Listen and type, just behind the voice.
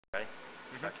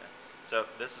Okay. So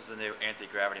this is the new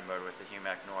anti-gravity mode with the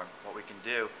HUMAC NORM. What we can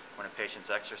do when a patient's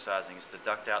exercising is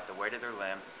deduct out the weight of their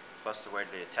limb plus the weight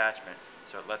of the attachment,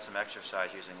 so it lets them exercise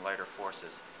using lighter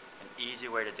forces. An easy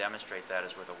way to demonstrate that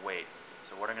is with a weight.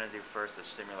 So what I'm going to do first is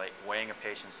simulate weighing a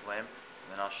patient's limb, and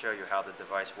then I'll show you how the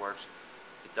device works,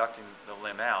 deducting the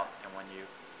limb out, and when you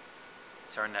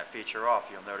turn that feature off,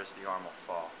 you'll notice the arm will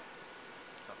fall.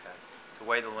 Okay. To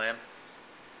weigh the limb,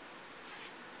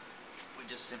 we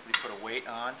just simply put a weight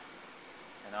on,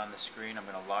 and on the screen I'm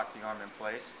going to lock the arm in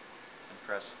place and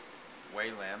press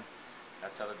weigh limb.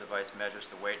 That's how the device measures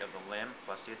the weight of the limb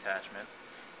plus the attachment.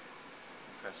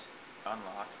 And press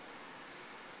unlock.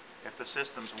 If the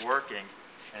system's working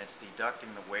and it's deducting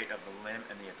the weight of the limb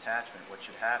and the attachment, what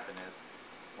should happen is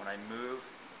when I move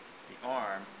the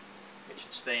arm, it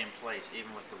should stay in place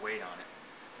even with the weight on it.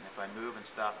 And if I move and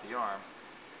stop the arm,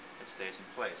 it stays in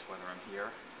place, whether I'm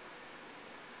here,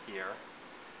 here,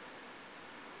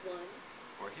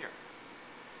 or here.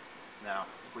 Now,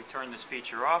 if we turn this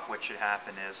feature off, what should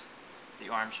happen is the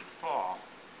arm should fall.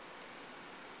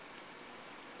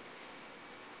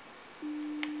 So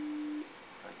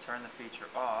I turn the feature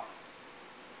off,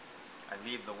 I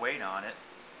leave the weight on it,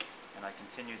 and I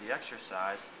continue the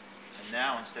exercise. And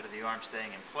now, instead of the arm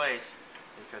staying in place,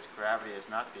 because gravity is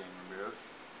not being removed,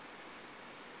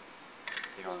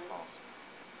 the arm falls.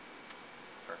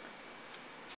 Perfect.